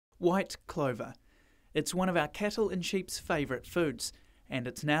White clover. It's one of our cattle and sheep's favourite foods, and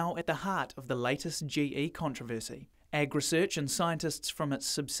it's now at the heart of the latest GE controversy. AgResearch and scientists from its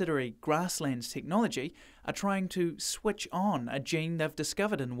subsidiary Grasslands Technology are trying to switch on a gene they've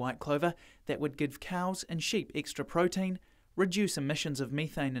discovered in white clover that would give cows and sheep extra protein, reduce emissions of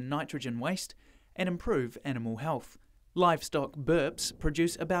methane and nitrogen waste, and improve animal health. Livestock burps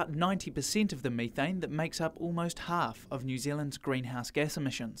produce about 90% of the methane that makes up almost half of New Zealand's greenhouse gas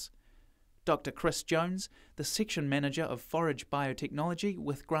emissions. Dr. Chris Jones, the section manager of forage biotechnology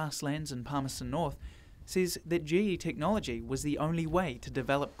with Grasslands in Palmerston North, says that GE technology was the only way to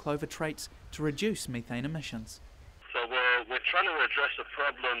develop clover traits to reduce methane emissions. So we're trying to address a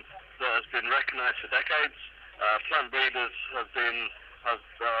problem that has been recognised for decades. Plant breeders have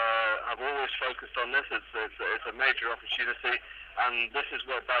always focused on this. It's a major opportunity, and this is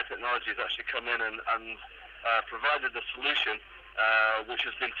where biotechnology has actually come in and provided a solution which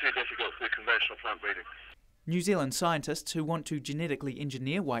has been too difficult through conventional plant breeding. New Zealand scientists who want to genetically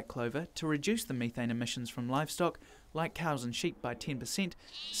engineer white clover to reduce the methane emissions from livestock, like cows and sheep, by 10%,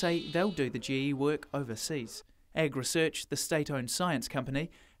 say they'll do the GE work overseas. AgResearch, the state-owned science company,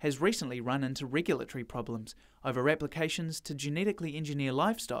 has recently run into regulatory problems over applications to genetically engineer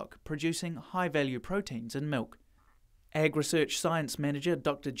livestock producing high-value proteins in milk. AgResearch Science Manager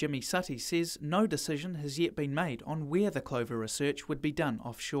Dr. Jimmy Sutty says no decision has yet been made on where the clover research would be done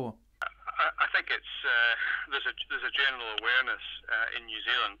offshore. I think there's a general awareness in New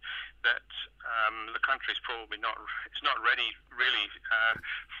Zealand that the country's probably not ready really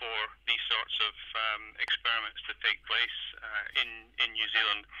for these sorts of experiments to take place in New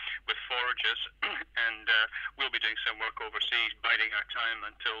Zealand with foragers, and we'll be doing some work overseas, biding our time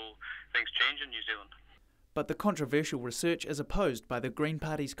until things change in New Zealand. But the controversial research is opposed by the Green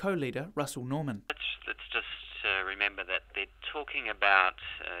Party's co-leader, Russell Norman. Let's just remember that they're talking about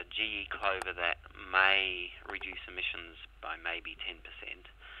GE clover that may reduce emissions by maybe 10%.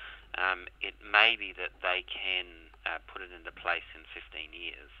 It may be that they can put it into place in 15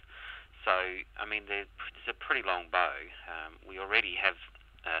 years. So, I mean, it's a pretty long bow. We already have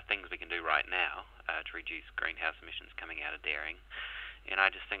things we can do right now to reduce greenhouse emissions coming out of dairying. And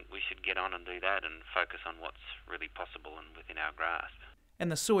I just think we should get on and do that and focus on what's really possible and within our grasp.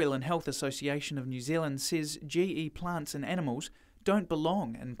 And the Soil and Health Association of New Zealand says GE plants and animals don't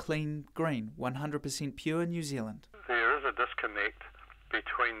belong in clean, green, 100% pure New Zealand. There is a disconnect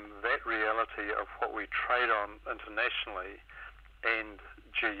between that reality of what we trade on internationally and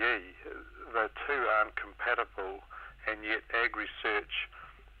GE. The two aren't compatible, and yet AgResearch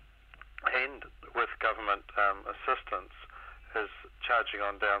and with government assistance is charging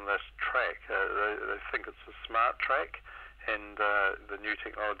on down this track. They think it's a smart track, and the new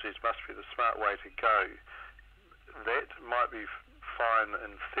technologies must be the smart way to go. That might be fine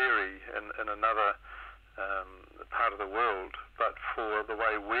in theory in another part of the world, but for the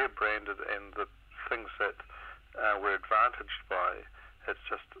way we're branded and the things that we're advantaged by, it's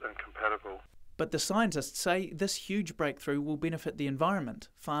just incompatible. But the scientists say this huge breakthrough will benefit the environment,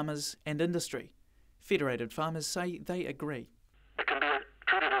 farmers and industry. Federated farmers say they agree. It can be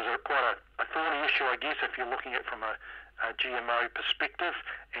treated as quite a thorny issue, I guess, if you're looking at it from a GMO perspective,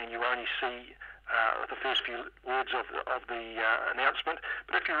 and you only see the first few words of the announcement.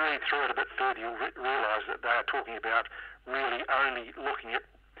 But if you read through it a bit further, you'll realise that they are talking about really only looking at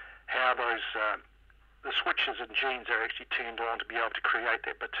how those the switches in genes are actually turned on to be able to create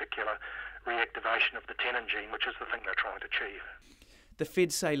that particular reactivation of the tannin gene, which is the thing they're trying to achieve. The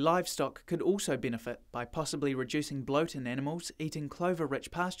Feds say livestock could also benefit by possibly reducing bloat in animals eating clover-rich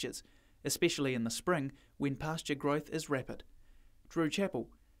pastures, especially in the spring when pasture growth is rapid. Drew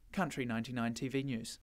Chappell, Country 99 TV News.